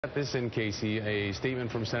This in, Casey, a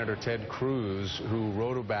statement from Senator Ted Cruz, who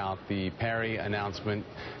wrote about the Perry announcement.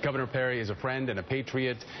 Governor Perry is a friend and a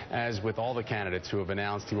patriot, as with all the candidates who have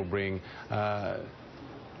announced he will bring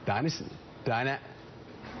dynamism?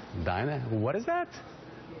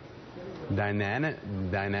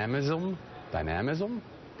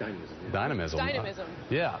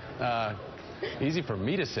 Yeah. Easy for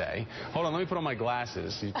me to say. Hold on, let me put on my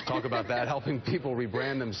glasses. You talk about that, helping people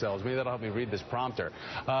rebrand themselves. Maybe that'll help me read this prompter.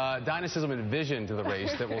 Dynamism and vision to the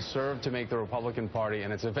race that will serve to make the Republican Party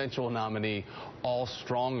and its eventual nominee all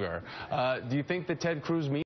stronger. Do you think that Ted Cruz means